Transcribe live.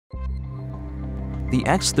The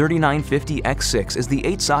X3950X6 is the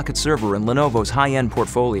 8-socket server in Lenovo's high-end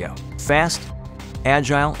portfolio. Fast,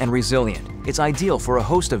 agile, and resilient, it's ideal for a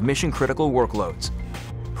host of mission-critical workloads.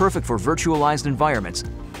 Perfect for virtualized environments,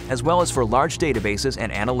 as well as for large databases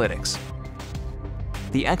and analytics.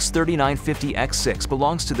 The X3950X6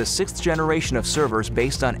 belongs to the 6th generation of servers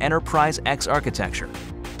based on Enterprise X architecture.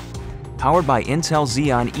 Powered by Intel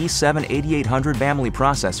Xeon E7-8800 family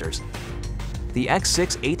processors, the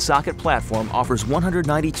X6 8-socket platform offers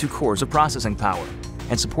 192 cores of processing power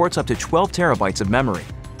and supports up to 12 terabytes of memory.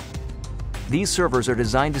 These servers are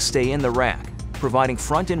designed to stay in the rack, providing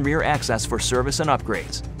front and rear access for service and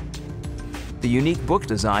upgrades. The unique book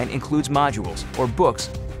design includes modules, or books,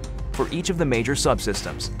 for each of the major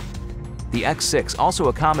subsystems. The X6 also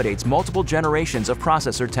accommodates multiple generations of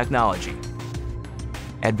processor technology.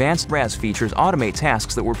 Advanced RAS features automate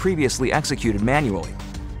tasks that were previously executed manually.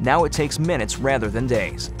 Now it takes minutes rather than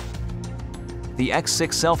days. The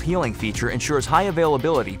X6 self-healing feature ensures high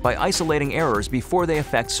availability by isolating errors before they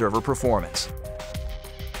affect server performance.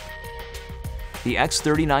 The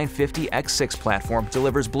X3950X6 platform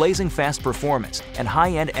delivers blazing fast performance and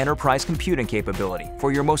high-end enterprise computing capability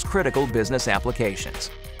for your most critical business applications.